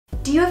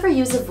Do you ever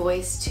use a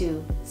voice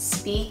to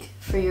speak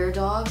for your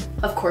dog?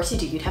 Of course you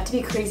do, you'd have to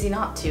be crazy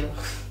not to.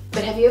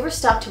 But have you ever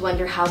stopped to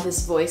wonder how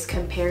this voice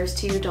compares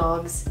to your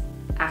dog's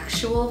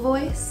actual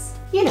voice?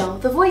 You know,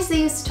 the voice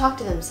they use to talk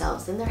to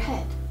themselves in their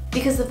head.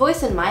 Because the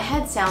voice in my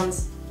head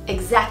sounds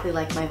exactly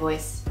like my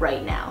voice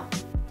right now.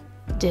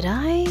 Did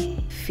I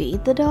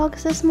feed the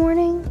dogs this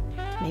morning?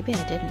 Maybe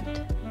I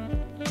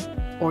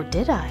didn't. Or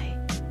did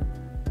I?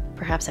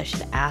 Perhaps I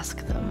should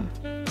ask them.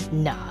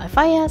 Nah, if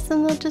I ask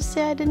them, they'll just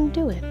say I didn't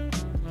do it.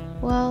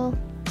 Well,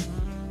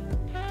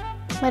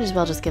 might as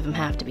well just give them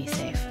half to be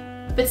safe.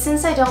 But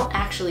since I don't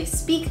actually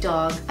speak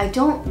dog, I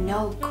don't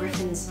know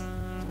Gryphon's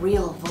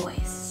real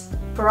voice.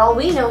 For all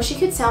we know, she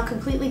could sound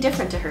completely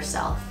different to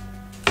herself.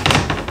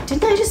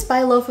 Didn't I just buy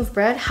a loaf of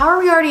bread? How are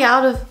we already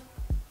out of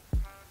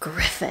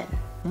Gryphon?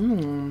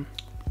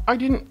 I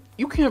didn't.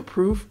 You can't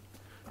prove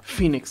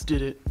Phoenix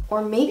did it.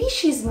 Or maybe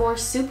she's more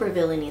super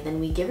villainy than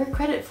we give her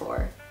credit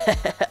for.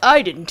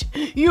 I didn't.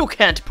 You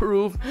can't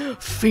prove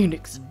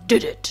Phoenix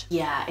did it.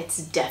 Yeah,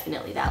 it's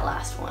definitely that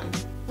last one.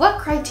 What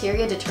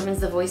criteria determines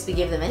the voice we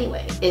give them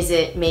anyway? Is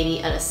it maybe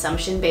an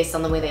assumption based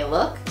on the way they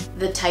look?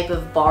 The type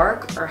of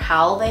bark or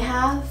howl they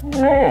have?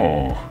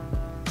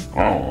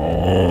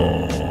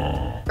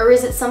 Or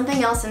is it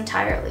something else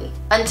entirely?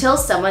 Until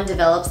someone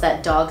develops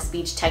that dog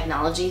speech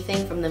technology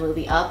thing from the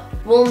movie Up,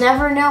 we'll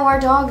never know our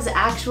dog's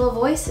actual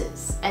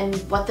voices and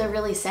what they're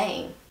really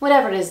saying.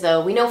 Whatever it is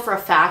though, we know for a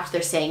fact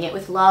they're saying it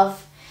with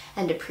love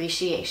and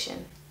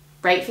appreciation.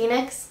 Right,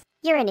 Phoenix?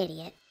 You're an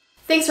idiot.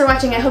 Thanks for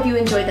watching, I hope you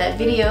enjoyed that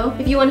video.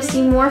 If you want to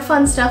see more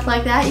fun stuff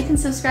like that, you can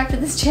subscribe to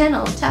this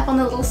channel. Tap on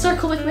the little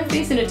circle with my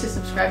face in it to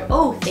subscribe.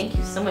 Oh, thank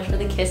you so much for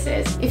the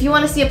kisses. If you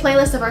want to see a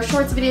playlist of our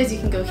shorts videos, you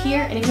can go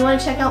here. And if you want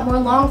to check out more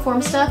long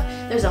form stuff,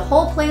 there's a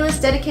whole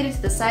playlist dedicated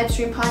to the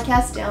Sidestream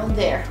podcast down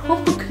there.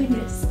 Oh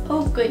goodness,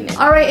 oh goodness.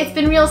 All right, it's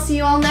been real. See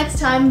you all next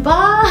time.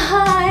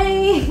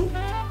 Bye!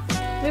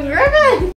 Gryphon!